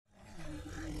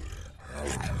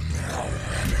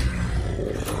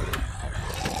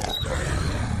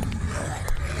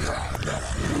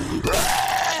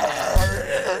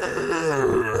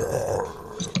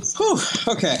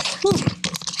Okay. Whew.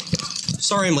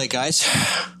 Sorry I'm late, guys.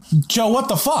 Joe, what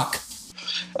the fuck?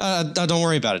 Don't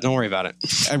worry about it. Don't worry about it.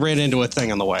 I ran into a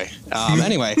thing on the way.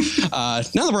 Anyway, now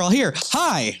that we're all here,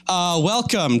 hi.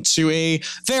 Welcome to a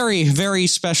very, very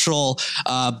special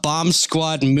Bomb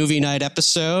Squad movie night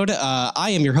episode. I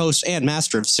am your host and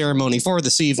master of ceremony for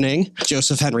this evening,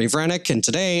 Joseph Henry Vrenick, and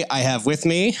today I have with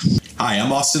me... Hi,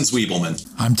 I'm Austin Zwiebelman.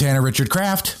 I'm Tanner Richard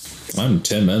Kraft. I'm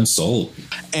Tim Ensol.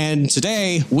 And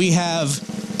today we have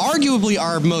arguably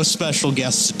our most special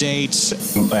guest to date.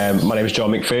 My name is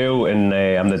John McPhail, and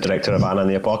I'm the director of Anna and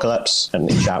the Apocalypse, and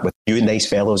we chat with you nice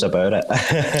fellows about it.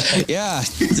 Yeah.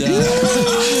 We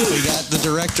got the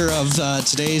director of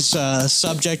today's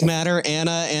subject matter,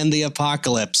 Anna and the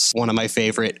Apocalypse. One of my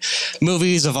favorite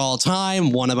movies of all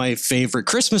time, one of my favorite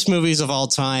Christmas movies of all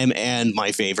time, and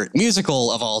my favorite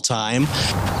musical of all time.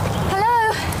 Hello?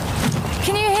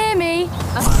 Can you hear me?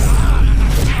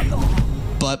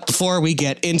 But before we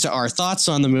get into our thoughts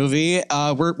on the movie,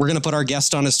 we're going to put our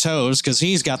guest on his toes because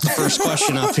he's got the first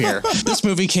question up here. This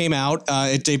movie came out,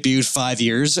 it debuted 5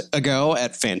 years ago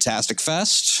at Fantastic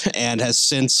Fest and has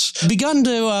since begun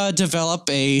to develop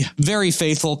a very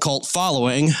faithful cult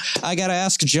following. I got to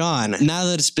ask John, now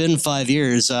that it's been 5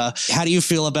 years, how do you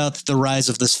feel about the rise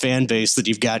of this fan base that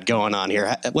you've got going on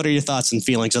here? What are your thoughts and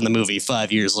feelings on the movie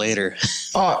 5 years later?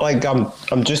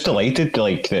 I'm just delighted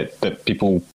that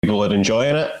people are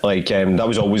enjoying it. That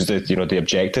was always the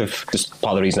objective. Just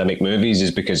part of the reason I make movies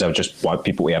is because I just want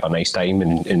people to have a nice time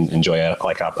and enjoy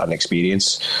an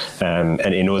experience, and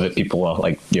to know that people are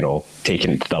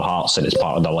taking it to their hearts and it's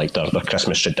part of their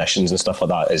Christmas traditions and stuff like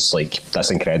that is that's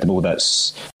incredible.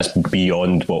 That's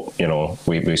beyond what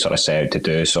we sort of set out to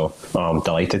do. So I'm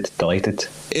delighted.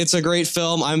 It's a great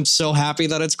film. I'm so happy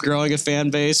that it's growing a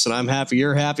fan base, and I'm happy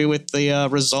you're happy with the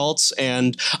results,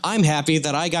 and I'm happy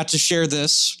that I got to share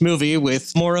this movie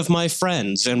with more of my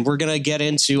friends, and we're going to get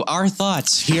into our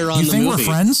thoughts here on the movie. You think we're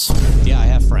friends? Yeah, I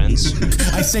have friends.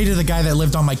 I say to the guy that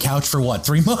lived on my couch for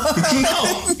 3 months?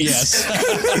 No. Yes.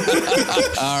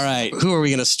 All right. Who are we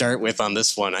going to start with on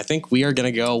this one? I think we are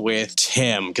going to go with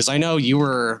Tim, because I know you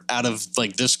were out of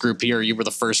this group here. You were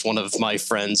the first one of my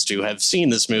friends to have seen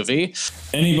this movie.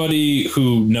 Anybody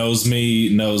who knows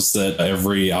me knows that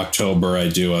every October I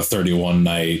do a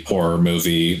 31-night horror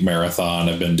movie marathon.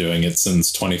 I've been doing it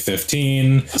since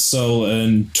 2015. So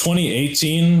in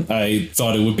 2018, I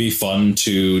thought it would be fun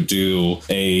to do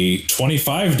a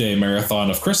 25-day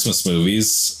marathon of Christmas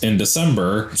movies in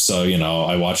December. So,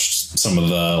 I watched some of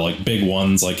the big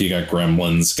ones, you got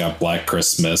Gremlins, you got Black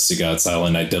Christmas, you got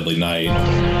Silent Night, Deadly Night.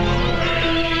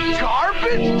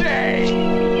 Garbage Day!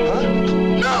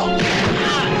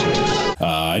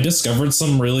 I discovered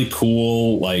some really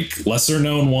cool, lesser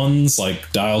known ones,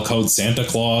 Dial Code Santa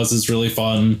Claus is really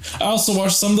fun. I also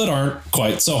watched some that aren't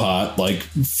quite so hot, like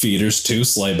Feeders 2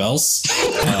 Sleigh Bells.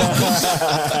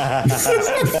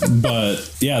 But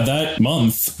yeah, that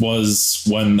month was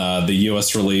when the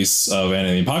US release of Anna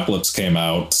and the Apocalypse came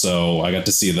out. So I got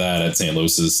to see that at St.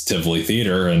 Louis's Tivoli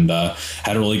Theater and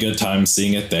had a really good time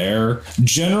seeing it there.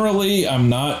 Generally, I'm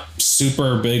not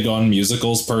super big on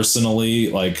musicals personally.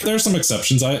 There's some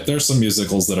exceptions. There's some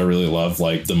musicals that I really love,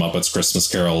 like The Muppets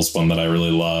Christmas Carol is one that I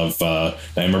really love.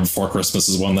 Nightmare Before Christmas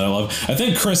is one that I love. I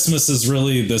think Christmas is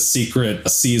really the secret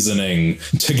seasoning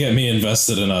to get me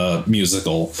invested in a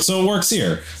musical. So it works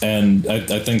here. And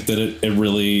I think that it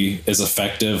really is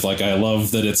effective. I love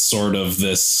that it's sort of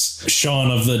this Shaun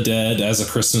of the Dead as a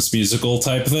Christmas musical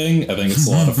type thing. I think it's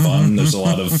a lot of fun. There's a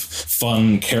lot of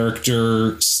fun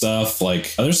character stuff.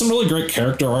 There's some really great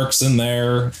character arcs in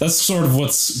there. That's sort of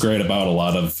what's great about a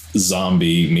lot of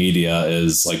zombie media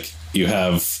is you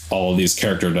have all of these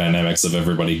character dynamics of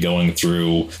everybody going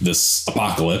through this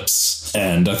apocalypse.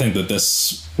 And I think that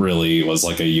this really was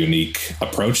a unique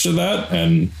approach to that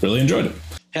and really enjoyed it.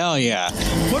 Hell yeah.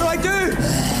 What do I do?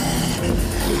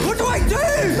 What do I do?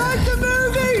 Make the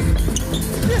movie!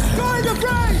 Destroy the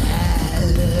brain!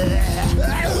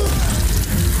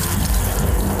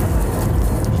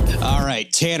 All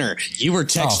right, Tanner, you were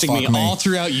texting me all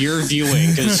throughout your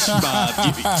viewing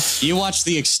because you watched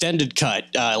the extended cut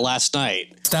last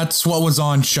night. That's what was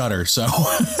on Shudder, so.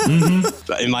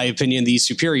 In my opinion, the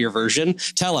superior version.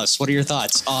 Tell us, what are your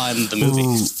thoughts on the movie?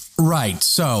 Ooh. Right.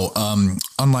 So,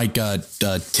 unlike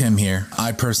Tim here,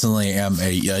 I personally am a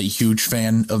huge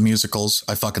fan of musicals.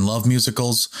 I fucking love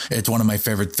musicals. It's one of my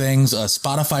favorite things.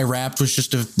 Spotify Wrapped was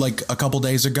just a couple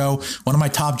days ago. One of my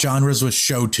top genres was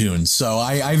show tunes. So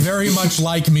I very much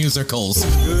like musicals.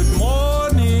 Good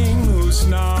morning,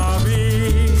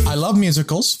 Usnavi. I love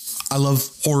musicals. I love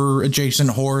horror-adjacent,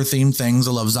 horror-themed things.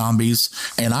 I love zombies.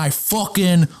 And I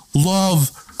fucking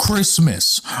love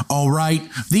Christmas, all right?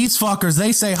 These fuckers,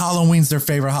 they say Halloween's their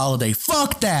favorite holiday.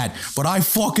 Fuck that. But I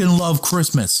fucking love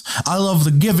Christmas. I love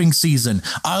the giving season.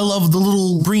 I love the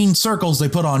little green circles they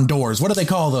put on doors. What do they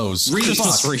call those?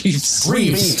 Christmas wreaths.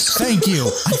 Reefs. Thank you.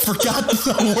 I forgot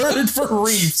the word for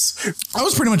reefs. I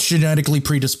was pretty much genetically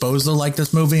predisposed to like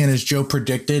this movie, and as Joe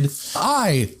predicted,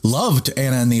 I loved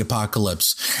Anna and the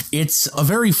Apocalypse. It's a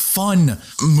very fun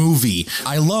movie.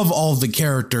 I love all of the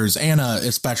characters, Anna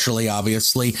especially,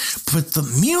 obviously, but the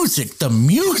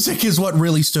music is what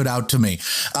really stood out to me.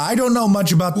 I don't know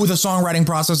much about the songwriting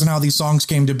process and how these songs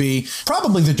came to be.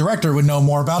 Probably the director would know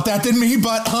more about that than me,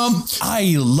 but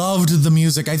I loved the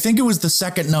music. I think it was the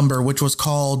second number, which was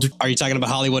called... Are you talking about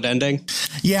Hollywood Ending?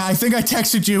 Yeah, I think I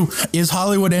texted you, is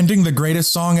Hollywood Ending the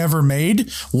greatest song ever made?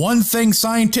 One thing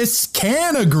scientists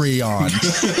can agree on.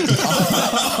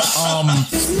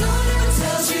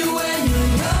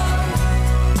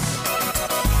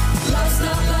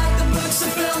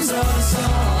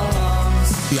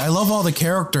 I love all the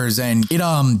characters, and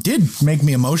it did make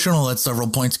me emotional at several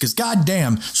points because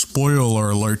goddamn, spoiler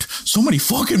alert, so many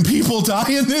fucking people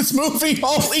die in this movie.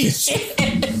 Holy shit.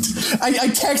 I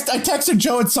texted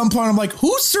Joe at some point. I'm like,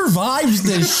 who survives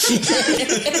this shit?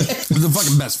 The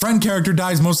fucking best friend character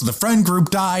dies. Most of the friend group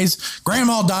dies.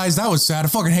 Grandma dies. That was sad. I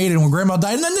fucking hated when Grandma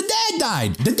died. And then the dad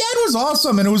died. The dad was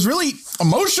awesome, and it was really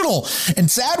emotional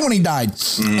and sad when he died.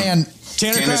 And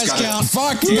Tanner cries count.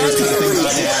 Fuck. Tanner's got to think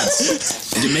about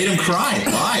dads. And you made him cry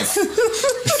live.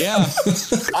 Yeah.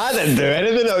 I didn't do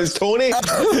anything. It was Tony.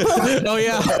 Oh,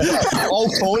 yeah. All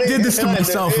Tony. I did this to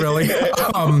myself, really.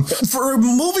 For a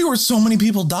movie where so many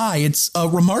people die, it's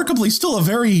remarkably still a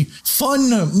very fun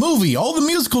movie. All the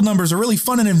musical numbers are really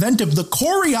fun and inventive. The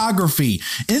choreography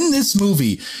in this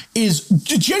movie is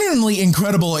genuinely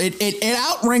incredible. It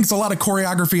outranks a lot of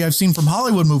choreography I've seen from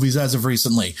Hollywood movies as of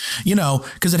recently. You know,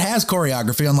 because it has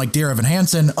choreography, unlike Dear Evan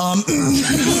Hansen.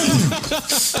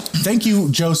 Thank you,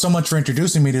 Joe, so much for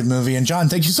introducing me to the movie, and John,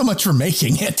 thank you so much for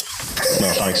making it. No,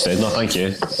 thanks, Sid. No, thank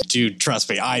you. Dude, trust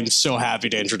me, I'm so happy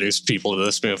to introduce people to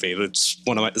this movie. It's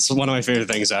one of my favorite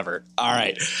things ever. All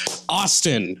right,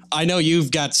 Austin, I know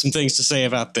you've got some things to say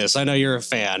about this. I know you're a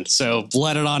fan, so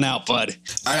let it on out, bud.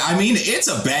 I mean, it's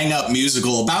a bang-up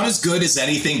musical, about as good as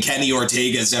anything Kenny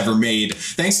Ortega has ever made,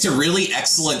 thanks to really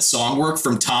excellent song work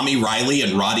from Tommy Riley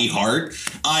and Roddy Hart.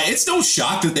 It's no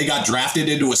shock that they got drafted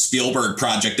into a Spielberg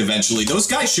project eventually. Those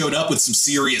guys showed up with some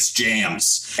serious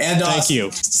jams. And thank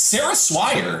you. Sarah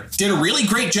Swire did a really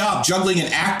great job juggling an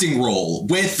acting role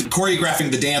with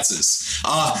choreographing the dances.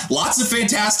 Lots of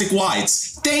fantastic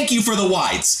wides. Thank you for the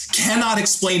wides. Cannot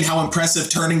explain how impressive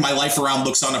Turning My Life Around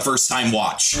looks on a first-time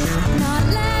watch. Not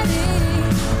letting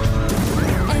anybody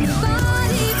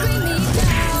bring me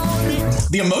down.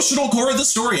 The emotional core of the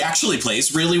story actually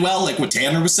plays really well, like what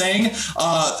Tanner was saying.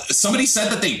 Somebody said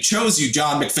that they chose you,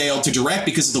 John McPhail, to direct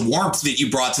because of the warmth that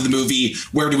you brought to the movie.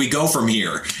 Where do we go from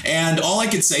here? And all I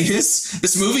could say is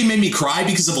this movie made me cry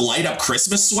because of a light-up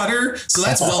Christmas sweater, so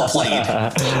that's well played.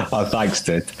 Oh, thanks,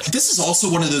 dude. This is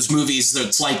also one of those movies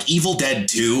that's like Evil Dead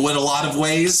 2 in a lot of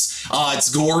ways. It's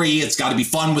gory. It's got to be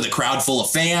fun with a crowd full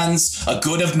of fans. A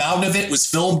good amount of it was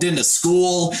filmed in a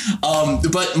school.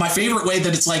 But my favorite way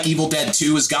that it's like Evil Dead 2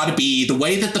 has got to be the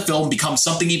way that the film becomes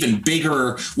something even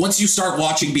bigger once you start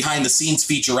watching behind-the-scenes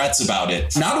featurettes about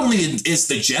it. Not only is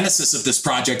the genesis of this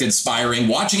project inspiring,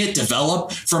 watching it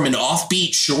develop from an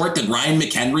offbeat short that Ryan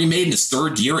McHenry made in his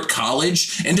third year at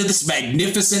college into this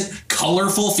magnificent,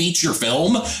 colorful feature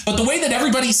film, but the way that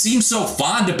everybody seems so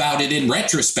fond about it in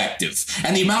retrospective,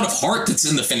 and the amount of heart that's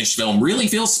in the finished film really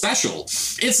feels special.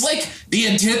 It's like the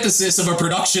antithesis of a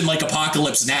production like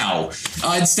Apocalypse Now.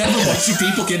 Instead of a bunch of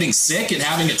people getting sick and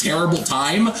having a terrible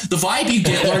time, the vibe you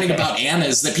get learning about Anna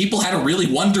is that people had a really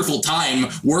wonderful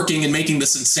time working and making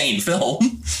this insane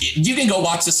film. You can go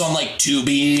watch this on like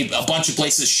Tubi, a bunch of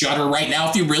places, Shudder right now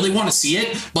if you really want to see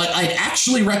it, but I'd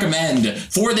actually recommend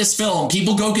for this film,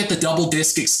 people go get the double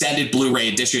disc extended Blu-ray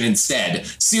edition instead.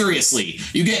 Seriously,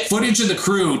 you get footage of the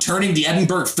crew turning the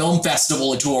Edinburgh Film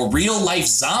Festival into a real-life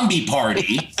zombie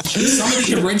party. Some of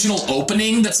the original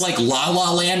opening that's like La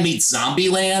La Land meets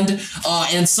Zombieland,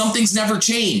 and Some Things Never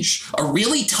Change, a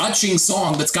really touching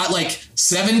song that's got like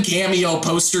 7 cameo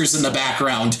posters in the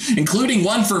background, including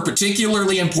one for a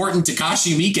particularly important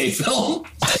Takashi Miike film.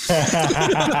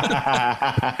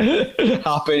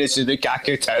 Happiness in the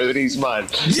Kakatauris, man.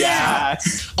 Yeah.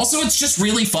 Also, it's just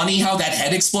really funny how that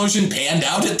head explosion panned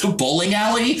out at the bowling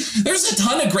alley. There's a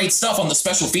ton of great stuff on the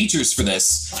special features for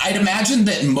this. I'd imagine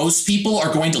that most people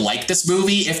are going to like this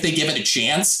movie if they give it a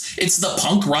chance. It's the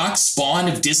punk rock spawn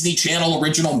of Disney Channel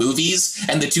original movies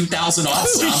and the 2000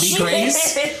 zombie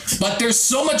craze. But there's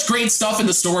so much great stuff in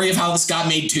the story of how this got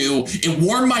made too. It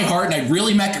warmed my heart, and I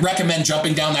really recommend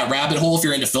jumping down that rabbit hole if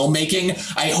you're into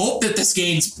filmmaking. I hope that this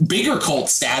gains bigger cult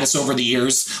status over the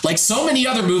years, like so many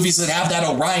other movies that have that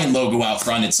Orion logo out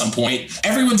front at some point.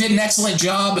 Everyone did an excellent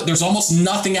job. There's almost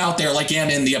nothing out there like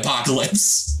Anna in the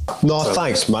Apocalypse. No,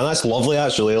 thanks, man. That's lovely,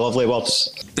 actually. Lovely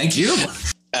words. Thank you.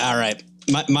 All right.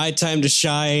 My time to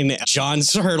shine.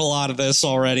 John's heard a lot of this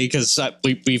already because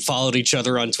we followed each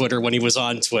other on Twitter when he was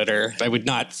on Twitter. I would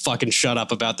not fucking shut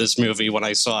up about this movie when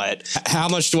I saw it. How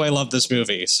much do I love this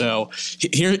movie? So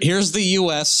here's the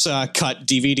US cut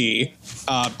DVD.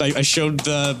 I showed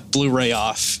the Blu-ray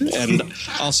off. And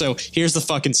also, here's the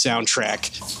fucking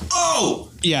soundtrack. Oh!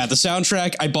 Yeah, the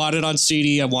soundtrack. I bought it on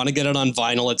CD. I want to get it on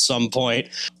vinyl at some point.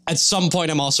 At some point,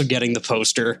 I'm also getting the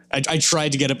poster. I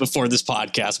tried to get it before this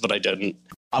podcast, but I didn't.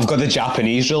 I've got the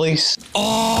Japanese release.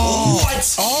 Oh!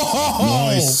 What?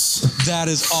 Oh, Nice. That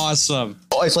is awesome.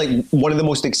 It's like one of the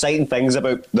most exciting things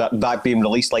about that being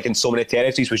released, like in so many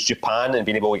territories, was Japan and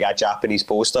being able to get a Japanese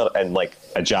poster and like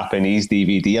a Japanese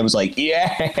DVD. I was like,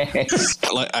 yes.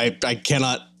 I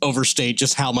cannot overstate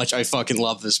just how much I fucking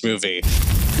love this movie.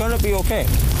 It's gonna be okay.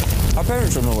 Our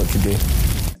parents don't know what to do.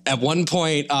 At one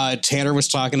point, Tanner was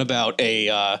talking about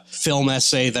a film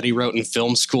essay that he wrote in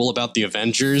film school about the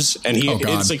Avengers, and God.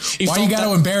 it's like, Why you got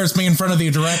to embarrass me in front of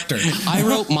the director? I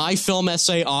wrote my film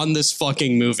essay on this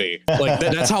fucking movie. Like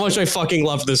that's how much I fucking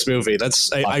love this movie.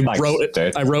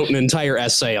 I wrote an entire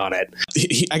essay on it.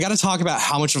 I got to talk about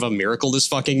how much of a miracle this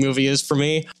fucking movie is for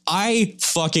me. I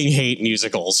fucking hate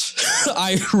musicals.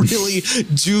 I really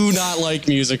do not like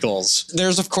musicals.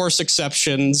 There's of course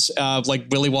exceptions, like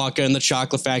Willy Wonka and the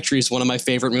Chocolate Factory is one of my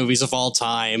favorite movies of all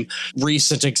time.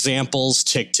 Recent examples,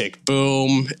 Tick, Tick,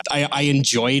 Boom. I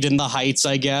enjoyed In the Heights,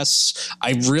 I guess.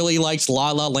 I really liked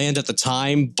La La Land at the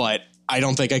time, but I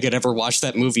don't think I could ever watch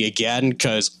that movie again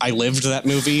because I lived that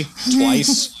movie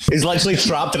twice. He's literally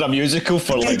trapped in a musical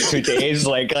for like 2 days,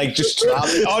 like just trapped.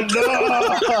 Oh no!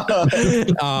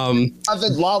 I've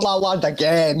been La La Land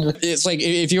again. It's like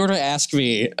if you were to ask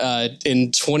me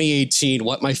in 2018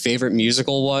 what my favorite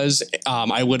musical was,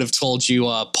 I would have told you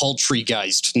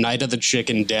Poultrygeist, Night of the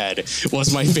Chicken Dead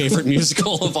was my favorite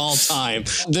musical of all time.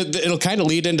 It'll kind of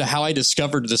lead into how I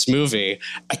discovered this movie.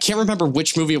 I can't remember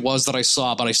which movie it was that I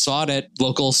saw, but I saw it at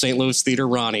local St. Louis Theater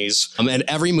Ronnie's. And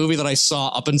every movie that I saw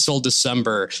up until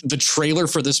December, the trailer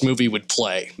for this movie would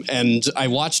play. And I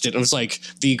watched it. And it was like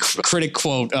the critic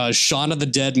quote, Shaun of the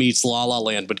Dead meets La La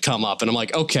Land would come up. And I'm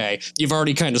like, okay, you've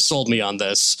already kind of sold me on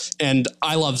this. And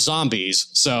I love zombies.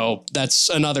 So that's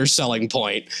another selling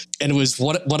point. And it was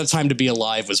What a Time to Be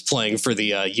Alive was playing for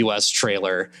the US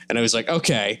trailer. And I was like,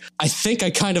 okay, I think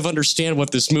I kind of understand what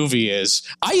this movie is.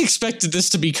 I expected this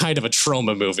to be kind of a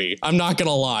trauma movie. I'm not going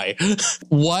to lie.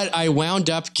 What I wound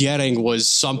up getting was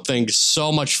something so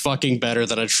much fucking better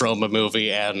than a trauma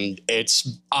movie. And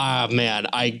it's, man,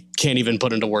 I can't even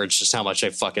put into words just how much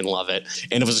I fucking love it.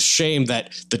 And it was a shame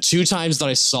that the 2 times that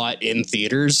I saw it in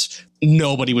theaters,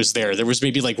 nobody was there. There was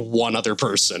maybe like one other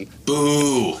person.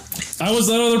 Boo. I was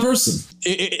that other person.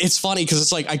 It's funny because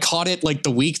it's like I caught it like the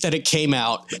week that it came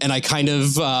out, and I kind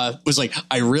of was like,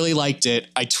 I really liked it.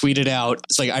 I tweeted out,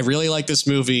 it's like, I really like this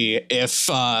movie. If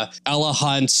Ella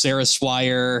Hunt, Sarah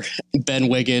Swire, Ben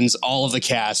Wiggins, all of the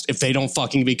cast, if they don't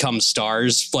fucking become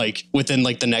stars like within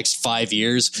like the next 5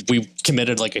 years, we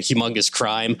committed like a humongous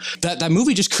crime. That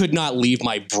movie just could not leave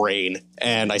my brain.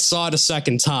 And I saw it a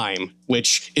second time,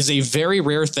 which is a very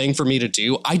rare thing for me to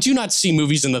do. I do not see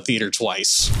movies in the theater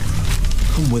twice.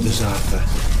 Come with us, Arthur.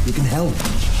 You can help.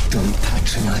 Don't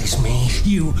patronize me,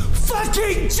 you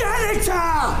fucking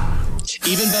janitor!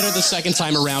 Even better the second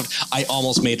time around, I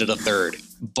almost made it a third.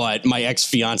 But my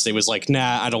ex-fiance was like,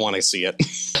 nah, I don't want to see it.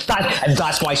 And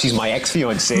that's why she's my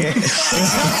ex-fiance. Exactly.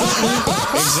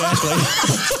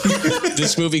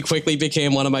 This movie quickly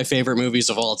became one of my favorite movies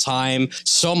of all time.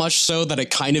 So much so that it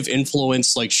kind of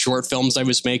influenced like short films I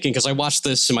was making, because I watched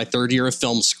this in my 3rd year of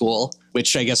film school.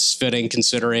 which I guess is fitting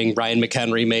considering Ryan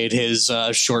McHenry made his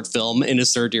short film in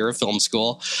his third year of film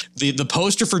school. The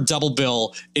poster for Double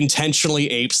Bill intentionally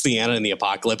apes the Anna and the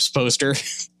Apocalypse poster.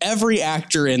 Every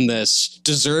actor in this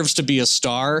deserves to be a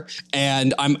star,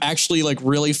 and I'm actually like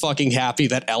really fucking happy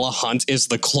that Ella Hunt is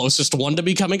the closest one to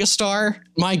becoming a star.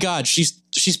 My God, she's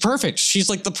perfect. She's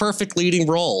like the perfect leading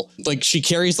role. Like, she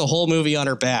carries the whole movie on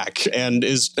her back and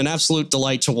is an absolute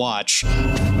delight to watch.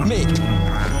 Mate!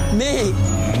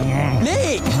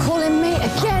 Calling me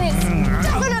again, it's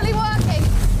definitely working.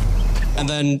 And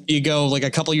then you go like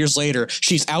a couple years later,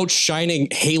 she's outshining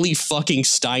Haley fucking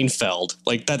Steinfeld.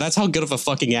 Like that's how good of a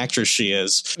fucking actress she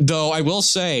is. Though I will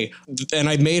say, and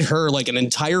I made her like an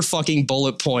entire fucking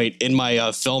bullet point in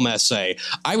my film essay,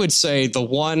 I would say the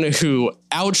one who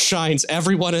outshines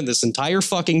everyone in this entire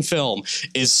fucking film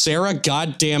is Sarah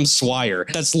goddamn Swire.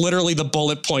 That's literally the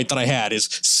bullet point that I had, is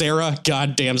Sarah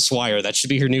goddamn Swire. That should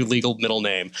be her new legal middle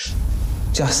name.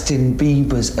 Justin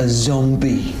Bieber's a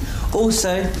zombie.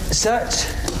 Also, search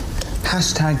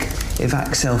 #evac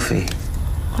selfie.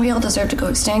 We all deserve to go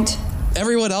extinct.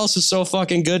 Everyone else is so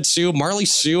fucking good too. Marley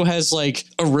Sue has like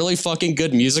a really fucking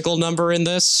good musical number in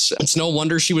this. It's no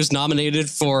wonder she was nominated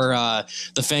for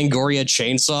the Fangoria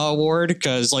Chainsaw Award,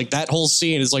 because like that whole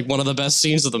scene is like one of the best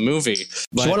scenes of the movie.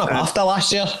 But, She won a BAFTA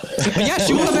last year. yeah,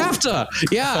 she won a BAFTA.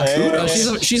 Yeah,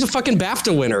 she's a fucking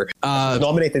BAFTA winner.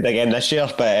 Nominated again this year,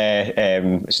 but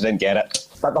she didn't get it.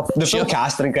 But the full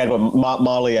cast are incredible.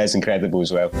 Marley is incredible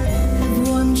as well. I've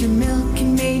warmed your milk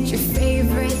and made your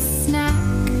favorite snack.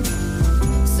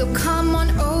 So come on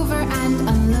over and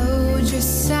unload your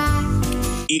sack.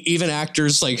 Even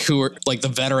actors like who are like the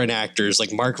veteran actors,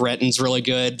 like Mark Renton's really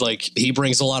good. Like he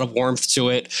brings a lot of warmth to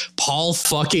it. Paul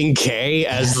fucking Kaye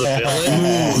as the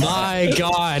villain. My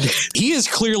God, he is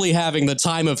clearly having the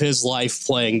time of his life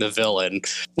playing the villain,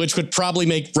 which would probably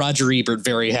make Roger Ebert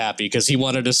very happy because he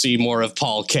wanted to see more of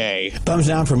Paul Kaye. Thumbs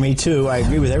down for me too. I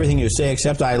agree with everything you say,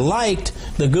 except I liked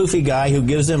the goofy guy who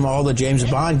gives them all the James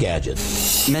Bond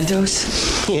gadgets.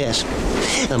 Mentos? Yes,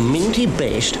 a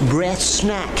minty-based breath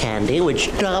snack candy which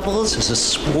doubles as a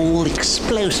small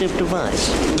explosive device.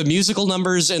 The musical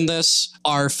numbers in this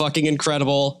are fucking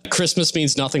incredible. Christmas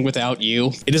Means Nothing Without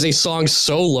You. It is a song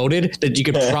so loaded that you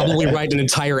could probably write an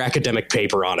entire academic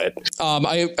paper on it.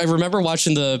 I remember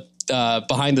watching the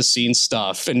behind the scenes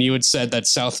stuff, and you had said that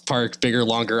South Park Bigger,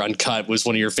 Longer, Uncut was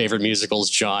one of your favorite musicals,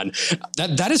 John.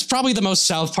 That is probably the most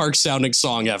South Park sounding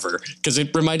song ever, because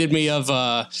it reminded me of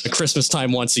A Christmas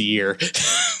Time Once a Year.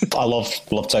 I love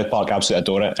South Park, absolutely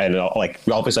adore it. And like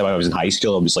obviously when I was in high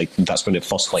school, it was like that's when it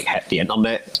first like hit the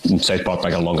internet. And South Park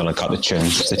Bigger, Longer, Uncut, the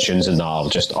tunes in that are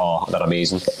just they're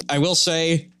amazing. I will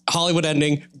say, Hollywood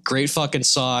Ending, great fucking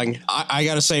song. I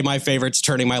gotta say my favorite's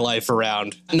Turning My Life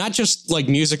Around. Not just like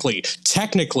musically,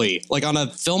 technically, like on a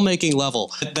filmmaking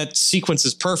level, that sequence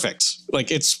is perfect. Like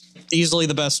it's easily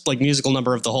the best like musical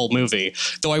number of the whole movie.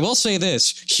 Though I will say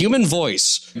this, Human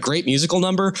Voice, great musical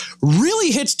number,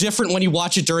 really hits different when you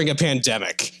watch it during a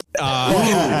pandemic.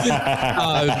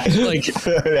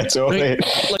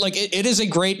 It is a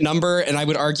great number, and I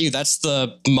would argue that's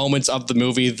the moment of the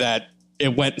movie that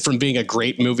it went from being a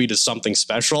great movie to something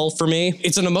special for me.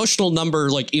 It's an emotional number,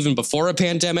 like even before a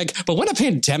pandemic, but when a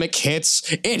pandemic hits,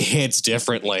 it hits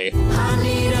differently. I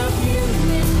need a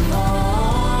human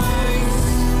voice,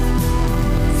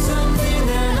 something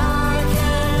that I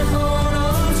can hold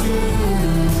on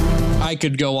to. I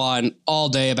could go on all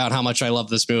day about how much I love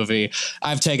this movie.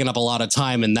 I've taken up a lot of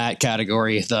time in that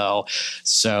category, though.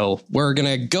 So we're going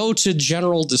to go to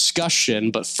general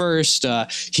discussion. But first,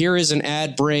 here is an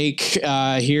ad break.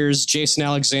 Here's Jason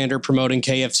Alexander promoting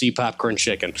KFC Popcorn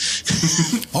Chicken.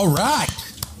 All right.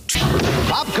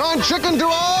 Popcorn chicken to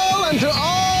all, and to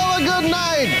all a good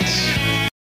night.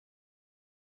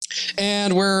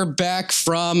 And we're back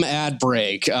from ad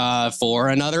break for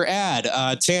another ad.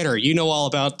 Tanner, you know all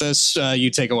about this. You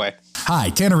take away. Hi,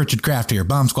 Tanner Richard Kraft here,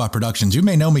 Bomb Squad Productions. You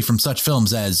may know me from such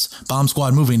films as Bomb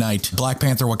Squad Movie Night, Black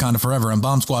Panther Wakanda Forever, and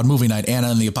Bomb Squad Movie Night, Anna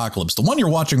and the Apocalypse, the one you're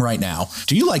watching right now.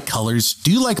 Do you like colors?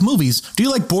 Do you like movies? Do you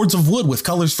like boards of wood with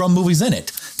colors from movies in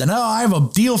it? Then I have a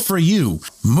deal for you.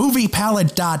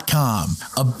 MoviePalette.com,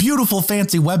 a beautiful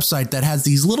fancy website that has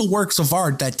these little works of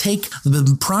art that take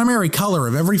the primary color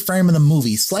of every frame in the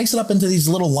movie, slice it up into these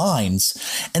little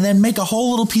lines, and then make a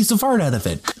whole little piece of art out of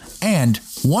it. And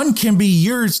one can be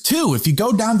yours too. If you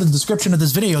go down the description of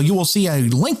this video, you will see a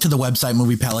link to the website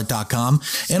moviepalette.com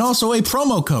and also a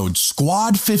promo code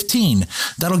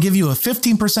SQUAD15 that'll give you a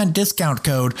 15% discount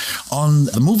code on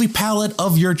the movie palette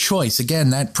of your choice. Again,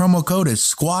 that promo code is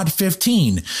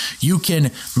SQUAD15. You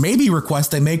can maybe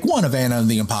request they make one of Anna and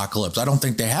the Apocalypse. I don't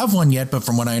think they have one yet, but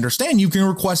from what I understand, you can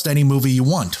request any movie you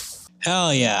want.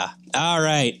 Hell yeah. All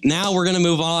right. Now we're going to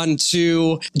move on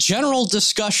to general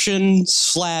discussion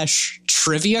 /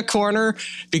 trivia corner,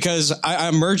 because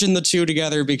I'm merging the two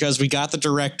together because we got the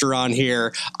director on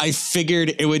here. I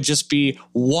figured it would just be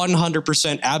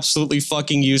 100% absolutely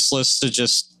fucking useless to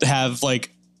just have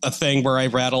like a thing where I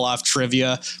rattle off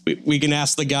trivia. We can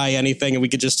ask the guy anything and we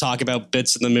could just talk about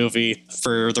bits in the movie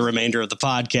for the remainder of the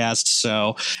podcast.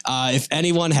 So if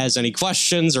anyone has any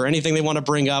questions or anything they want to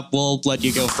bring up, we'll let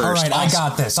you go first. All right, I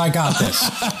got this.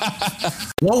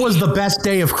 What was the best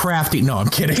day of crafting? No, I'm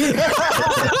kidding.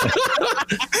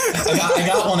 I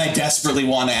got one I desperately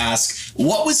want to ask.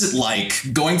 What was it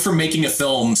like going from making a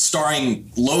film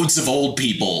starring loads of old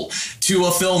people to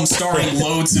a film starring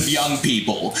loads of young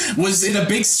people? Was it a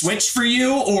big switch for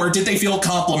you, or did they feel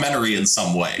complimentary in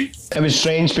some way? It was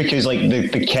strange because like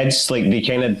the kids, like they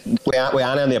kind of with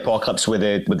Anna and the Apocalypse with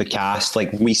the cast,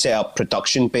 like we set up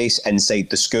production base inside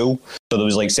the school. So there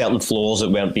was like certain floors that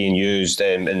weren't being used,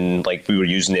 and like we were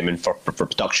using them for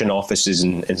production offices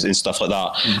and stuff like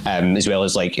that, as well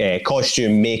as like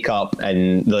costume, makeup,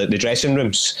 and the dressing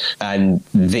rooms. And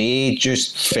they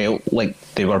just felt like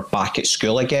they were back at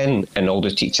school again, and all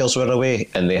the teachers were away,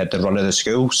 and they had the run of the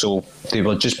school. So they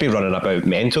would just be running about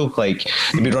mental, like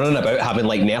they'd be running about having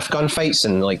like Nerf gun fights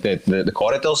in like the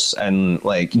corridors. And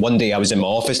like one day I was in my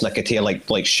office and I could hear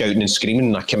like shouting and screaming,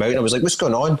 and I came out and I was like, "What's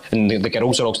going on?" And the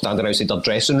girls are all standing outside their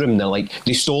dressing room, and they're like,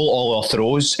 they stole all our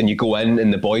throws, and you go in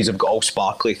and the boys have got all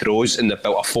sparkly throws and they've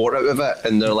built a fort out of it,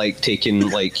 and they're like taking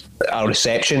like our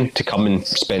reception to come and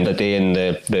spend a day in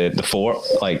the fort.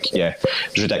 Like, yeah,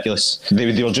 it was ridiculous.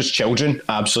 They were just children,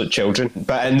 absolute children,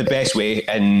 but in the best way.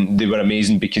 And they were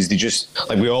amazing because they just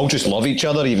like, we all just love each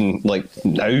other. Even like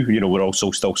now, you know, we're all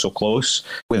still so close.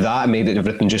 With that, it made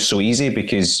everything just so easy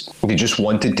because they just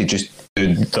wanted to just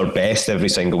do their best every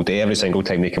single day, every single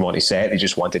time they come onto set. They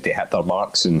just wanted to hit their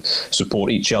marks and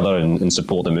support each other and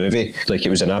support the movie. Like, it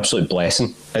was an absolute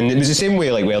blessing. And it was the same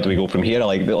way, like, where do we go from here?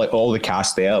 Like all the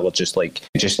cast there were just like,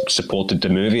 just supported the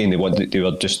movie, and they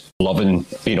were just loving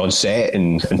being on set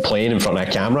and playing in front of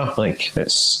a camera. Like,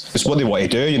 it's what they want to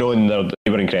do, you know, and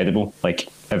they were incredible. Like,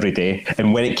 every day.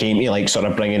 And when it came to like sort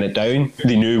of bringing it down,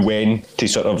 they knew when to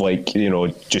sort of like, you know,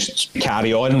 just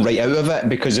carry on right out of it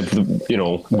because of the, you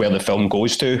know, where the film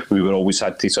goes to. We were always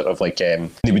had to sort of like, they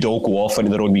would all go off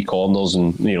into their own wee corners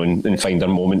and, you know, and find their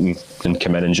moment and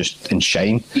come in and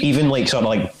shine. Even like sort of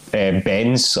like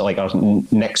Ben's, like our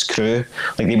next crew,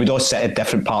 like they would all sit at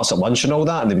different parts at lunch and all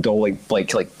that, and they would all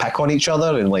like pick on each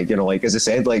other, and like, you know, like as I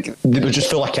said, like they were just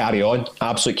full of carry on,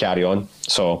 absolute carry on.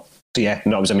 So yeah,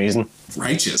 no, it was amazing.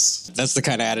 Righteous. That's the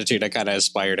kind of attitude I kind of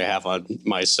aspire to have on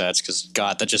my sets, because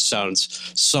God, that just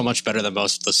sounds so much better than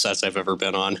most of the sets I've ever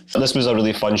been on. This was a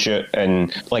really fun shoot,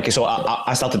 and like, so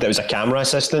I started out as a camera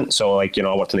assistant, so like, you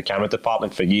know, I worked in the camera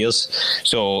department for years.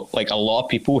 So like a lot of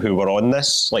people who were on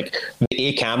this, like the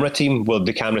A camera team were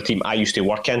the camera team I used to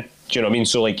work in. Do you know what I mean?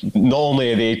 So like, not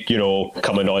only are they, you know,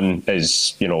 coming on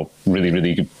as, you know, really,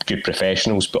 really good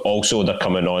professionals, but also they're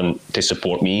coming on to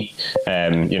support me.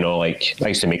 You know, like I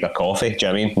used to make their coffee. Do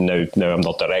you know what I mean? Now I'm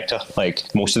their director. Like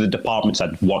most of the departments,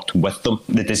 I'd worked with them.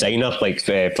 The designer, like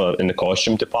for in the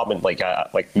costume department, like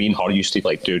me and her used to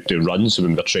like do runs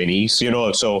when we were trainees. You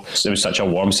know, so it was such a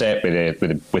warm set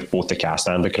with both the cast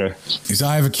and the crew. So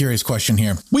I have a curious question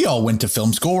here. We all went to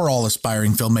film school. We're all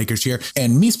aspiring filmmakers here,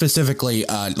 and me specifically,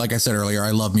 like I said earlier, I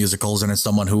love musicals, and as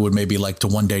someone who would maybe like to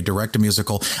one day direct a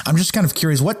musical, I'm just kind of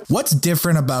curious, what's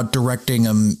different about directing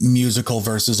a musical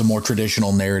versus a more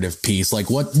traditional narrative piece?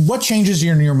 Like what changes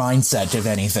in your mindset, if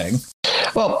anything?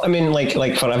 Well, I mean,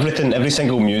 like for everything, every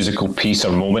single musical piece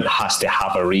or moment has to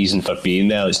have a reason for being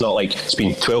there. It's not like it's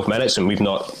been 12 minutes and we've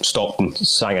not stopped and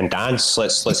sang and danced.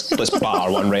 Let's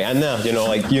batter one right in there. You know,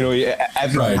 like, you know,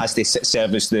 everyone has to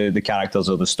service the characters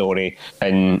of the story.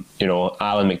 And, you know,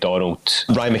 Ryan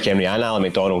McHenry and Alan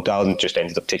McDonald, Alan just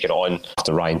ended up taking it on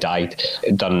after Ryan died.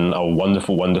 Done a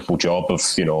wonderful, wonderful job of,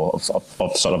 you know,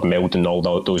 of sort of melding all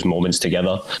those moments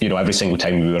together. You know, every single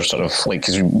time we were sort of like,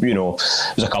 cause, you know,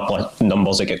 there's a couple of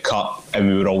numbers that get cut, and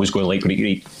we were always going like,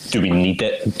 do we need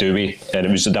it? Do we?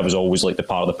 And that was always like the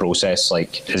part of the process.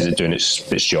 Like, is it doing its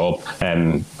job?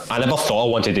 I never thought I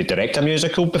wanted to direct a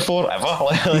musical before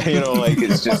ever. You know, like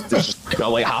it's just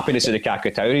like happiness of the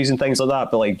Kakatauris and things like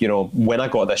that. But like, you know, when I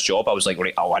got this job, I was like,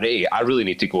 right, I really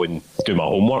need to go and do my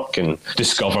homework and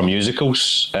discover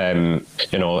musicals.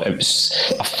 You know, it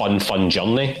was a fun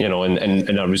journey, you know,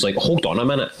 and I was like, hold on a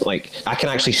minute, like I can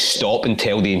actually stop and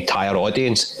tell the entire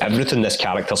audience everything this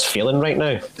character's feeling right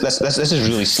now. This is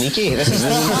really sneaky. This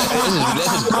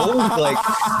is gold. Like,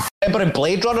 remember in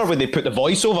Blade Runner when they put the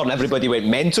voiceover and everybody went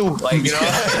mental, like, you know.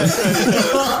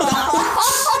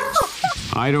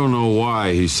 I don't know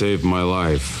why he saved my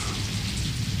life.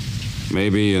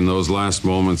 Maybe in those last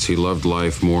moments he loved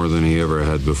life more than he ever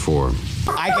had before.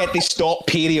 I get to stop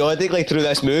periodically through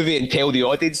this movie and tell the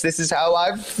audience this is how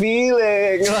I'm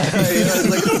feeling. You know, it's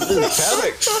like,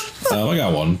 perfect. I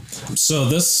got one. So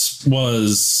this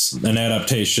was an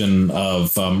adaptation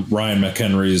of Ryan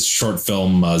McHenry's short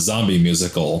film Zombie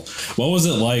Musical. What was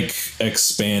it like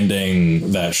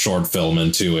expanding that short film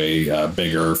into a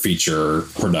bigger feature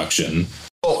production?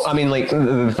 Well, I mean, like,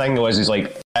 the thing is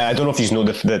like, I don't know if you know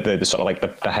the sort of like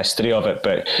the history of it,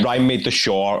 but Ryan made the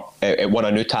short. It won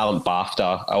a New Talent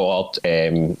BAFTA award.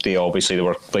 They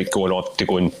were like going off to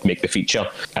go and make the feature,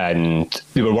 and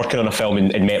they were working on a film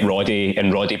and met Roddy,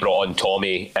 and Roddy brought on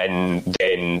Tommy, and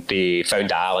then they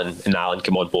found Alan, and Alan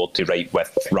came on board to write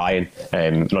with Ryan.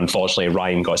 And unfortunately,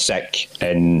 Ryan got sick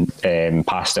and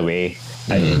passed away.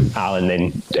 And Alan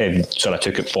then sort of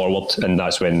took it forward, and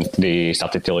that's when they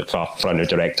started to look for a new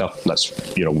director. That's,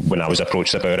 you know, when I was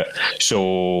approached about it.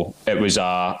 So it was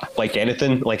like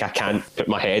anything, like I can't put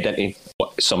my head into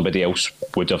what somebody else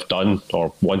would have done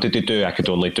or wanted to do. I could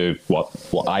only do what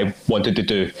I wanted to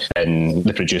do. And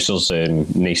the producers,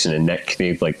 Nathan and Nick,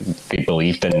 they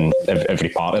believed in every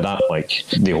part of that. Like,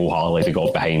 they wholeheartedly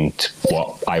got behind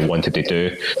what I wanted to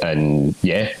do, and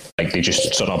yeah. Like, they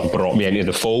just sort of brought me into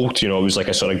the fold. You know, it was like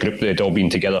a sort of group that had all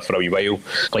been together for a wee while.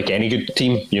 Like any good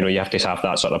team, you know, you have to have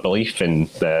that sort of belief. And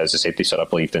as I said, they sort of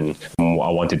believed in what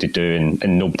I wanted to do.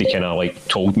 And nobody kind of like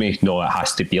told me, no, it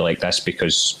has to be like this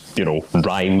because, you know,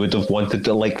 Ryan would have wanted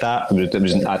it like that.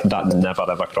 That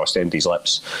never ever crossed anybody's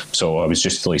lips. So I was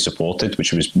just fully supported,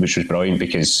 which was brilliant,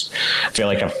 because I feel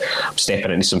like I'm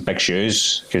stepping into some big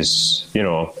shoes, because, you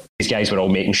know, these guys were all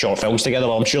making short films together.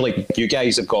 Well, I'm sure like you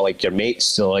guys have got like your mates,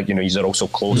 so like, you know, you're all so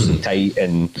close and tight,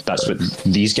 and that's what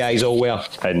these guys all were.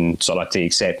 And sort of to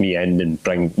accept me in and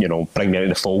bring me into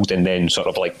the fold, and then sort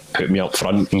of like put me up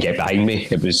front and get behind me.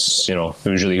 It was, you know, it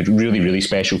was really, really, really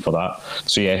special for that.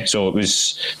 So yeah, so it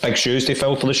was big shoes to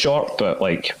fill for the short, but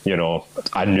like, you know,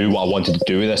 I knew what I wanted to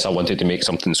do with this. I wanted to make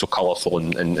something so colourful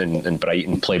and bright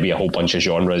and play with a whole bunch of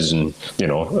genres, and, you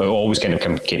know, it always kind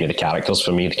of came to the characters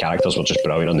for me. The characters were just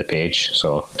brilliant on the page,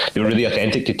 so they were really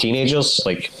authentic to teenagers.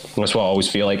 Like, that's what I always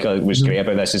feel like was great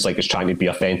about this, is like it's trying to be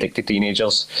authentic to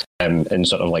teenagers, and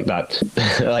sort of like that.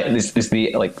 Like this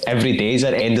the like every day is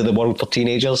at the end of the world for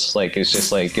teenagers. Like, it's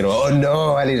just like, you know, oh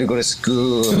no, I need to go to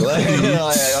school. Like,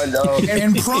 oh no,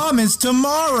 and prom is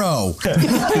tomorrow.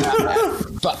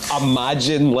 But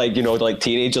imagine, like, you know, like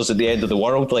teenagers at the end of the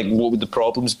world, like what would the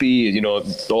problems be? You know,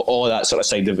 all that sort of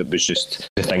side of it was just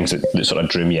the things that sort of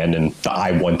drew me in, and that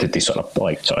I wanted to sort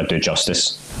of do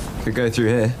justice. Could go through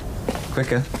here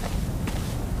quicker.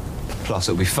 Plus,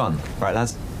 it'll be fun, right,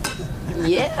 lads?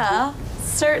 Yeah,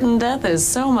 certain death is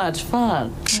so much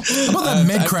fun. How about that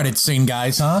mid-credit scene,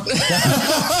 guys, huh?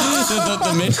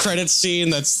 the mid-credit scene,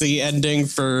 that's the ending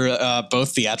for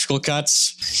both theatrical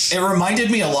cuts. It reminded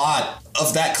me a lot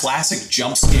of that classic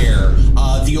jump scare,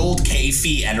 the old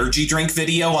K-Fee energy drink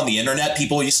video on the internet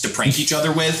people used to prank each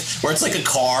other with, where it's like a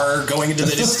car going into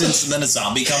the distance and then a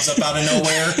zombie comes up out of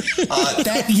nowhere.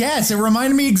 Yes, it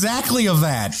reminded me exactly of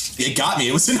that. It got me.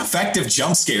 It was an effective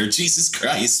jump scare. Jesus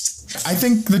Christ. I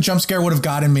think the jump scare would have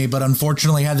gotten me, but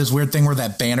unfortunately had this weird thing where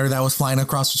that banner that was flying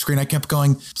across the screen, I kept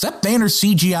going, is that banner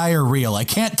CGI or real? I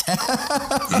can't tell.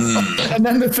 And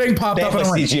then the thing popped up and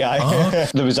I went, CGI. Uh-huh.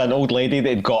 There was an old lady that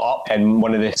had got up in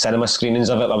one of the cinema screenings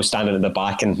of it. I was standing at the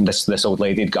back, and this old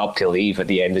lady had got up to leave at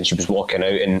the end, and she was walking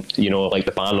out, and, you know, like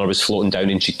the banner was floating down,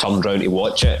 and she turned around to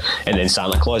watch it, and then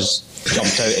Santa Claus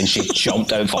jumped out, and she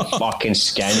jumped out for fucking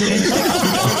skin, and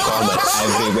like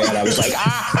everywhere. I was like,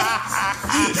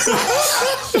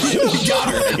 you got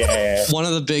her. Yeah. One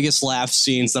of the biggest laugh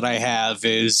scenes that I have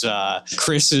is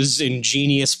Chris's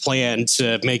ingenious plan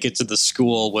to make it to the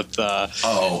school with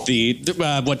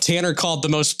what Tanner called the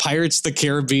most Pirates of the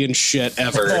Caribbean shit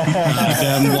ever.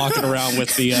 Them walking around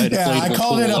with the I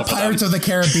called it a Pirates of the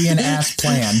Caribbean ass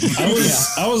plan.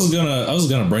 I was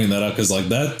gonna bring that up, because like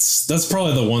that's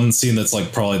probably the one scene that's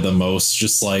like probably the most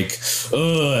just like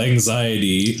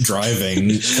anxiety driving,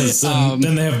 because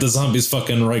then they have the zombies fucking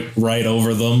fucking right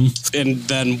over them. And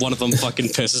then one of them fucking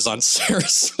pisses on Sarah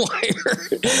Swire.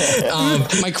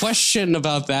 My question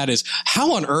about that is,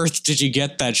 how on earth did you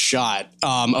get that shot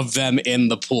of them in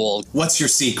the pool? What's your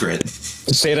secret?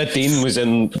 Sarah Dean was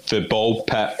in the ball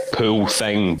pit pool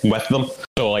thing with them.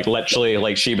 So, like, literally,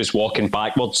 like, she was walking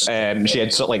backwards. She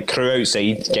had sort of, like, crew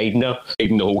outside guiding her,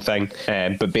 guiding the whole thing.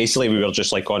 But basically, we were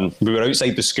just, like, we were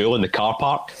outside the school in the car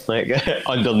park, like,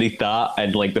 underneath that,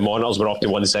 and, like, the monitors were off to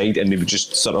one side, and they were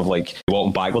just sort of, like,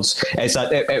 walking backwards.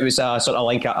 It was sort of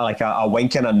like a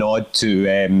wink and a nod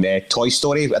to Toy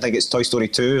Story. I think it's Toy Story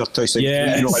 2 or Toy Story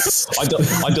 3, you know, like,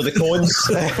 under the cones.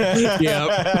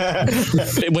 Yeah.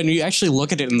 When you actually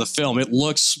look at it in the film, it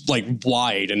looks, like,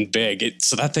 wide and big.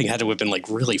 So that thing had to have been, like,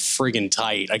 really friggin'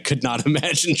 tight. I could not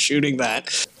imagine shooting that.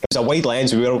 It's a wide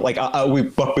lens. We were like, we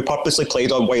purposely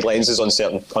played on wide lenses on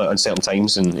certain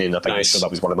times, and I think that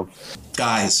was one of them.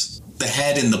 Guys, the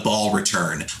head in the ball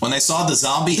return. When I saw the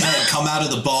zombie head come out of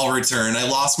the ball return, I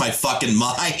lost my fucking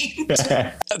mind.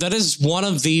 That is one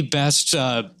of the best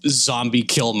zombie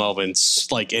kill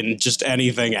moments, like, in just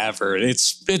anything ever.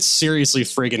 It's seriously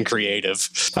friggin' creative.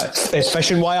 It's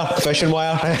fishing wire. Oh,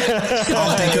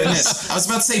 thank goodness. I was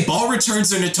about to say, ball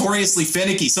returns are notoriously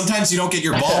finicky. Sometimes you don't get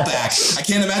your ball back. I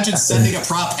can't imagine sending a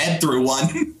prop head through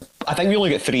one. I think we only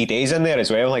got 3 days in there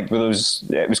as well. Like, it was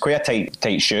quite a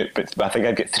tight shoot, but I think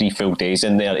I'd get 3 full days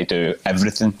in there to do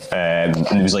everything. And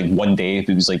it was like one day, it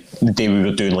was like the day we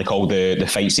were doing like all the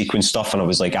fight sequence stuff, and I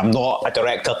was like, I'm not a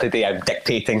director today, I'm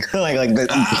dictating.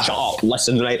 Shut up,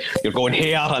 listen, right, you're going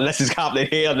here, and this is happening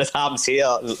here, and this happens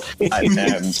here. And,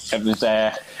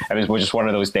 it was just one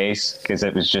of those days, because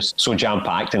it was just so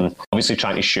jam-packed, and obviously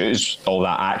trying to shoot all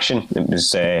that action, it was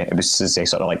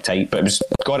sort of like tight, but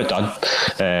got it done.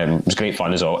 It was great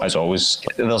fun as always.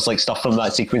 There's like stuff from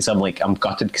that sequence I'm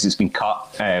gutted because it's been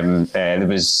cut. There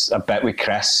was a bit with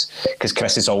Chris, because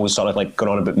Chris is always sort of like going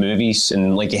on about movies,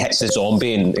 and like he hits the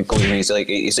zombie and it goes, and he's like,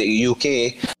 are you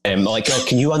okay? Like, oh,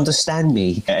 can you understand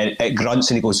me? It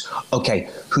grunts and he goes, okay,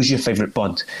 who's your favourite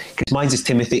Bond? Because mine's is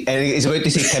Timothy, and he's about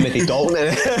to say Timothy Dalton,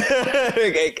 and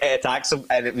it attacks him,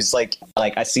 and it was like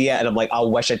I see it and I'm like, I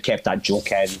wish I'd kept that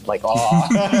joke in. Like,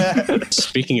 oh.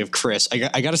 Speaking of Chris,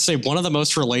 I gotta say, one of the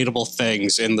most relatable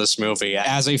things in this movie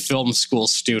as a film school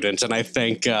student, and I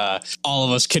think all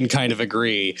of us can kind of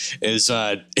agree, is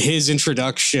his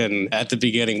introduction at the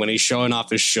beginning when he's showing off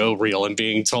his show reel and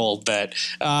being told that,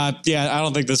 I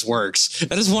don't think this works.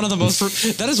 That is one of the most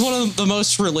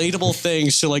relatable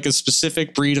things to like a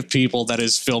specific breed of people that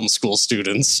is film school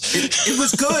students. It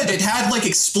was good. It had like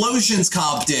explosions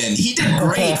comped in. He did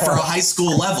great for a high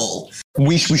school level.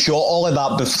 We shot all of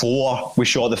that before we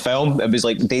shot the film. It was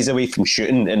like days away from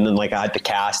shooting, and then like I had the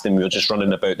cast, and we were just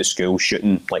running about the school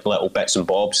shooting like little bits and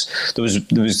bobs. There was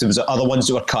other ones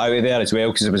that were cut out of there as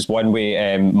well, because there was one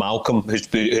with Malcolm,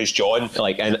 who's John,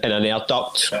 like in an air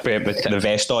duct with the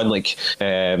vest on, like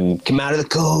come out of the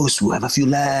coast, we'll have a few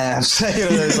laughs.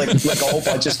 There's like a whole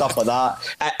bunch of stuff like that.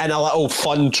 And a little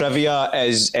fun trivia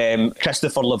is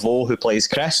Christopher Laveau, who plays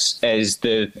Chris, is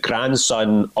the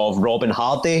grandson of Robin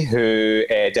Hardy, who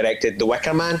directed The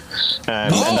Wicker Man.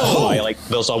 And that's why, like,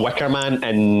 there's a Wicker Man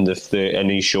in his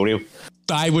showreel.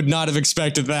 I would not have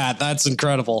expected that. That's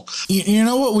incredible. You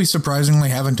know what we surprisingly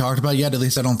haven't talked about yet? At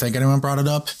least I don't think anyone brought it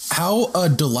up. How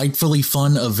delightfully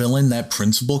fun a villain that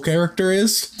principal character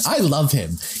is. I love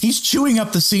him. He's chewing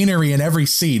up the scenery in every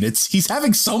scene. He's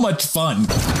having so much fun.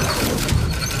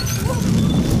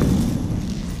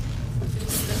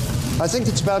 I think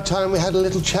it's about time we had a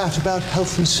little chat about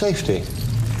health and safety.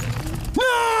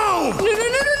 No!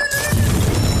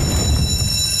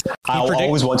 I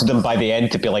always wanted them by the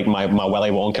end to be like my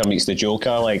Willy Wonka meets the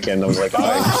Joker, like, and I was like, oh,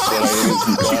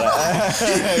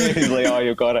 he's like, oh,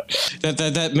 you got it.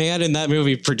 That man in that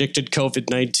movie predicted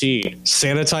COVID-19.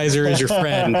 Sanitizer is your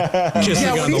friend.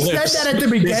 Yeah, when he said that at the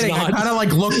beginning, I kind of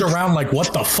like looked around like,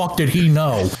 what the fuck did he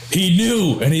know? He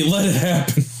knew, and he let it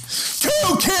happen. 2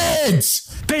 kids!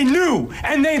 They knew,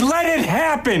 and they let it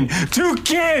happen. 2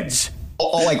 kids!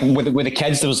 Or like with the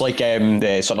kids, there was like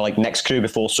the sort of like next crew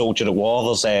before Soldier at War.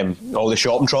 There's all the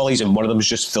shopping trolleys, and one of them was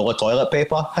just full of toilet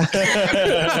paper.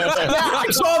 I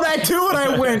saw that too, and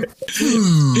I went,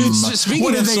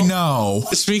 what do they know?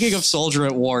 Speaking of Soldier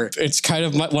at War, it's kind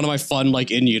of one of my fun like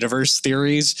in-universe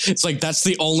theories. It's like that's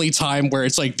the only time where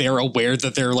it's like they're aware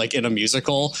that they're like in a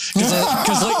musical,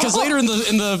 because later in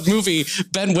the movie,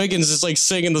 Ben Wiggins is like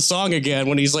singing the song again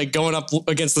when he's like going up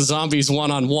against the zombies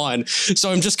one-on-one.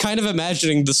 So I'm just kind of imagining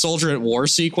imagining the Soldier at War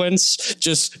sequence.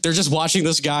 They're just watching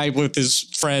this guy with his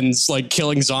friends like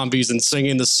killing zombies and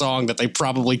singing the song that they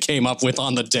probably came up with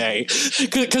on the day,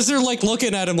 because they're like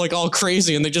looking at him like all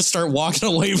crazy, and they just start walking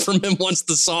away from him once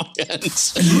the song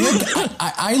ends.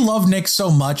 I love Nick so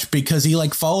much because he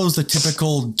like follows the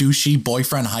typical douchey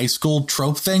boyfriend high school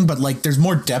trope thing, but like there's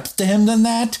more depth to him than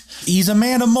that. He's a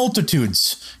man of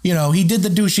multitudes. You know, he did the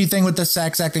douchey thing with the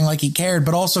sex, acting like he cared,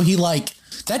 but also he like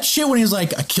that shit when he was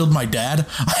like, I killed my dad.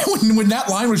 When that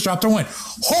line was dropped, I went,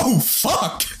 oh,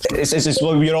 fuck. It's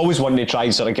well, you're always wanting to try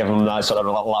and sort of give him that sort of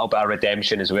a little bit of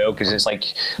redemption as well, because it's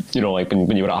like, you know, like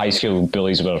when you were at high school,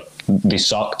 bullies they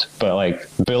sucked, but like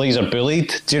bullies are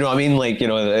bullied. Do you know what I mean? Like, you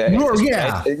know,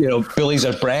 you know, bullies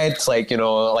are bred. Like, you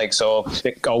know, like, so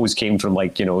it always came from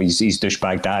like, you know, he's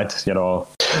douchebag dad, you know.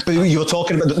 But you were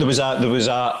talking about there was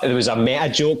a meta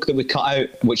joke that we cut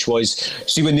out, which was,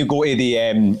 see when you go to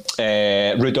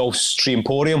the Rudolph's Tree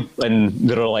Emporium and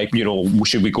they're like, you know,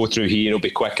 should we go through here? It'll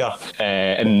be quicker,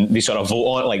 and they sort of vote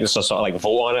on it, like this sort of like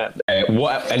vote on it.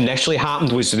 What initially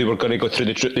happened was they were going to go through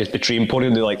the Tree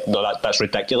Emporium. They're like, no, that's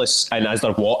ridiculous. And as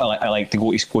they're walking, I like to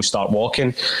go start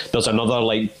walking. There's another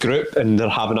like group, and they're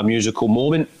having a musical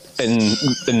moment.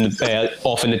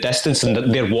 Off in the distance,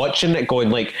 and they're watching it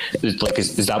going like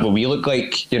is that what we look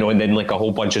like, you know? And then like a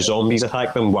whole bunch of zombies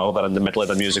attack them while they're in the middle of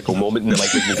a musical moment, and they're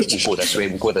like, we'll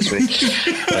go this way.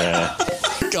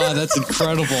 God, that's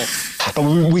incredible. But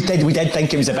we did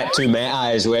think it was a bit too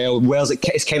meta as well. Whereas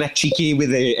it's kind of cheeky with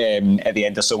the at the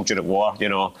end of Soldier at War, you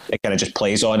know, it kind of just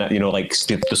plays on it, you know, like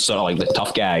the sort of like the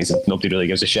tough guys, and nobody really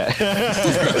gives a shit.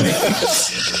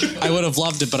 I would have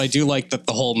loved it, but I do like that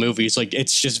the whole movie is like,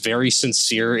 it's just very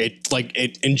sincere.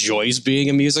 It enjoys being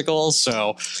a musical.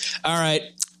 So, all right.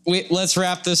 Let's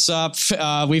wrap this up.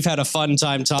 We've had a fun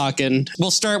time talking. We'll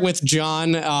start with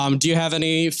John. Do you have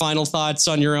any final thoughts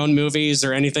on your own movies,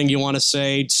 or anything you want to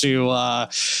say to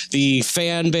the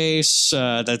fan base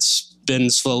that's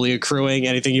been slowly accruing?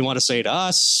 Anything you want to say to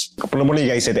us? One of you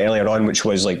guys said earlier on, which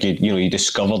was like, you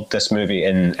discovered this movie,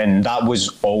 and that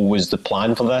was always the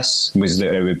plan for this, was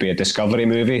that it would be a discovery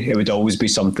movie. It would always be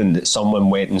something that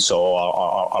someone went and saw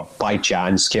or by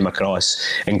chance came across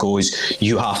and goes,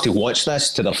 you have to watch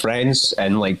this, to their friends.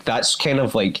 And like, that's kind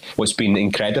of like what's been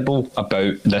incredible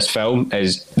about this film,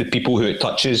 is the people who it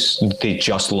touches, they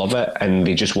just love it and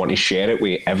they just want to share it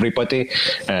with everybody.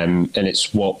 And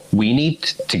it's what we need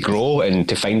to grow and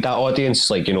to find that audience.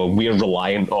 Like, you know, we're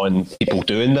reliant on people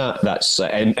doing that. That's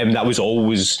and that was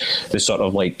always the sort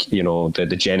of like, you know, the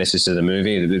genesis of the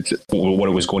movie, what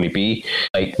it was going to be.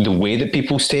 Like the way that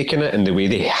people's taken it and the way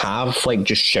they have like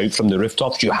just shout from the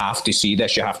rooftops, you have to see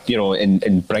this, you have to, you know,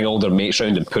 and bring all their mates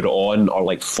round and put it on, or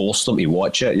like force them to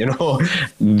watch it, you know.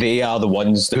 They are the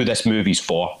ones who this movie's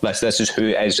for. This is who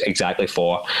it is exactly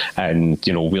for. And,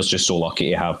 you know, we're just so lucky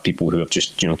to have people who have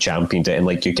just, you know, championed it, and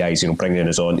like you guys, you know, bringing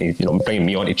us on to, you know, bringing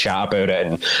me on to chat about it,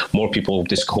 and more people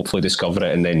just hopefully discover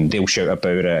it, and then they'll shout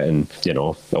about it, and, you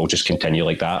know, it'll just continue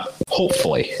like that,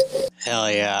 hopefully.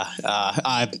 Hell yeah.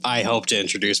 I hope to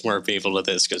introduce more people to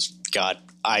this, because God,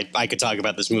 I could talk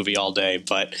about this movie all day,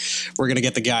 but we're going to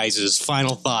get the guys'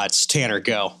 final thoughts. Tanner,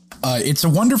 go. It's a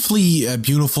wonderfully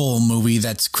beautiful movie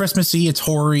that's Christmassy, it's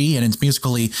horror-y, and it's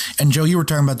musically. And Joe, you were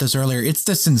talking about this earlier. It's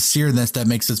the sincereness that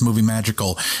makes this movie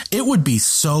magical. It would be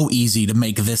so easy to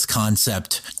make this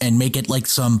concept and make it like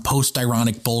some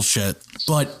post-ironic bullshit,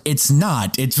 but it's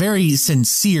not. It's very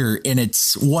sincere in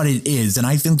its what it is, and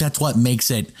I think that's what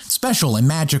makes it special and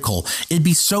magical. It'd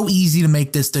be so easy to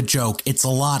make this the joke. It's a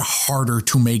lot harder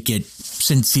to make it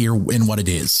sincere in what it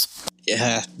is.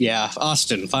 Yeah.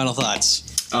 Austin, final thoughts.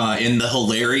 In the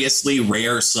hilariously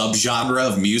rare subgenre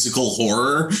of musical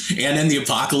horror, And in the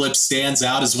Apocalypse stands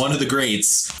out as one of the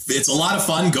greats. It's a lot of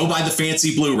fun. Go buy the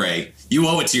fancy Blu-ray. You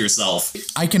owe it to yourself.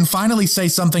 I can finally say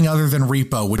something other than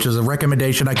Repo, which is a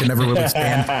recommendation I can never really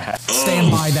stand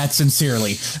by that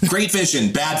sincerely. Great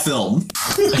vision, bad film.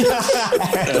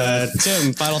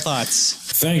 Tim, final thoughts.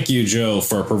 Thank you, Joe,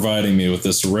 for providing me with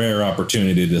this rare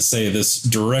opportunity to say this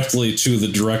directly to the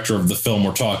director of the film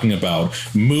we're talking about.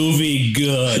 Movie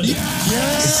good.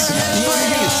 Yes!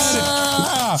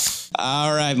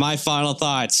 All right, my final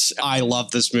thoughts. I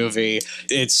love this movie.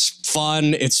 It's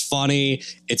fun. It's funny.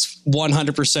 It's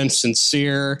 100%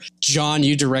 sincere. John,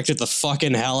 you directed the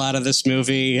fucking hell out of this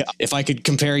movie. If I could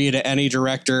compare you to any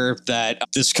director that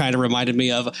this kind of reminded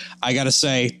me of, I gotta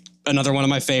say, another one of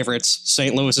my favorites,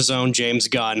 St. Louis's own James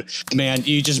Gunn. Man,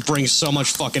 you just bring so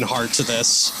much fucking heart to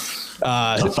this.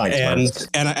 Thanks,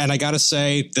 and I gotta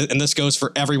say, and this goes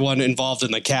for everyone involved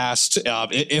in the cast.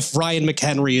 If Ryan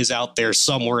McHenry is out there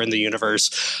somewhere in the universe,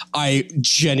 I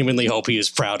genuinely hope he is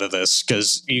proud of this,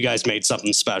 because you guys made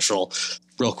something special.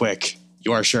 Real quick,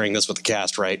 you are sharing this with the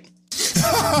cast, right?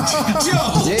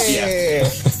 Yeah.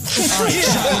 All right,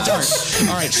 shot in the dark.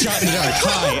 Shot in the dark.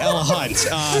 Hi, Ella Hunt.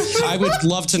 I would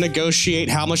love to negotiate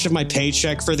how much of my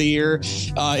paycheck for the year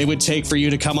it would take for you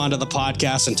to come onto the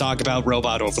podcast and talk about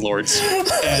robot overlords.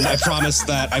 And I promise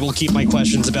that I will keep my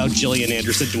questions about Gillian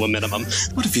Anderson to a minimum.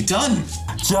 What have you done?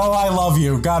 Joe, I love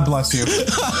you. God bless you.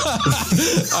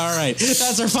 All right,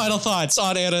 that's our final thoughts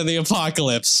on Anna and the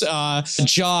Apocalypse.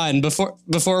 John,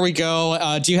 before we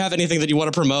go, do you have anything that you want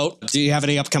to promote? Do you have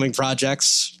any upcoming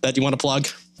projects that you want to plug?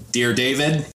 Dear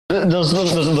David. There's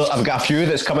I've got a few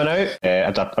that's coming out. I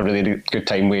had a really good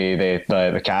time with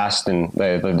the cast and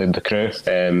the crew.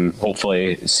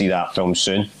 Hopefully see that film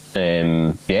soon. But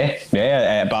I'm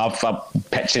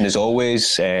pitching as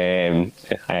always. I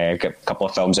got a couple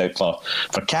of films out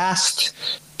for cast.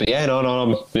 But yeah,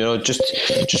 no,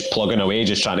 just plugging away,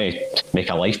 just trying to make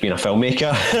a life being a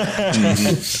filmmaker.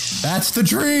 That's the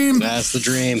dream. That's the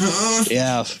dream.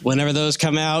 Yeah, whenever those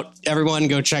come out, everyone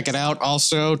go check it out.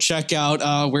 Also, check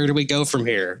out Where Do We Go From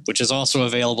Here, which is also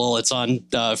available. It's on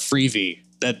Freevee.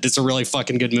 It's a really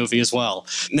fucking good movie as well.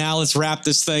 Now let's wrap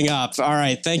this thing up. All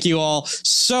right. Thank you all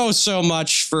so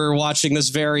much for watching this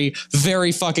very,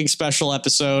 very fucking special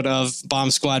episode of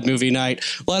Bomb Squad Movie Night.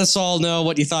 Let us all know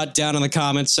what you thought down in the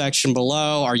comments section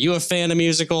below. Are you a fan of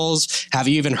musicals? Have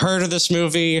you even heard of this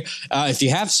movie? If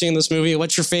you have seen this movie,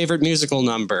 what's your favorite musical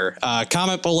number?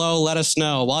 Comment below. Let us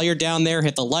know. While you're down there,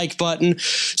 hit the like button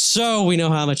so we know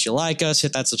how much you like us.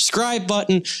 Hit that subscribe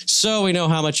button so we know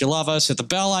how much you love us. Hit the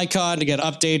bell icon to get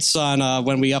updates on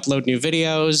when we upload new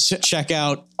videos. Check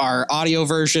out our audio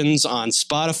versions on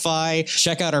Spotify.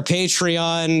 Check out our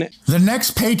Patreon. The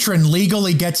next patron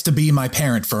legally gets to be my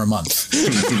parent for a month.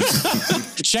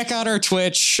 Check out our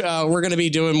Twitch. We're going to be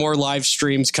doing more live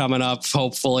streams coming up,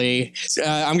 hopefully.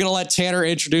 I'm going to let Tanner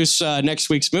introduce next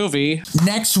week's movie.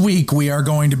 Next week, we are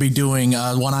going to be doing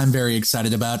one I'm very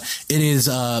excited about. It is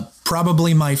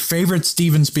probably my favorite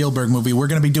Steven Spielberg movie. We're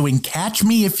going to be doing Catch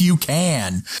Me If You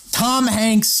Can. Tom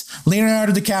Hanks,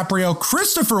 Leonardo DiCaprio,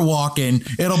 Christopher Walken.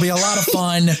 It'll be a lot of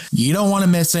fun. You don't want to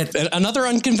miss it. Another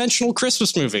unconventional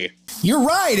Christmas movie. You're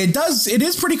right. It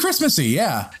is pretty Christmassy.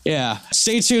 Yeah. Yeah.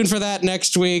 Stay tuned for that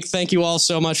next week. Thank you all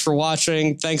so much for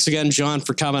watching. Thanks again, John,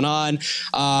 for coming on.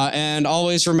 And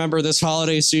always remember this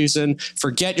holiday season,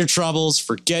 forget your troubles,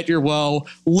 forget your woe,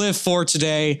 live for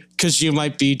today, because you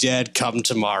might be dead come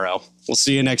tomorrow. We'll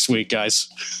see you next week, guys.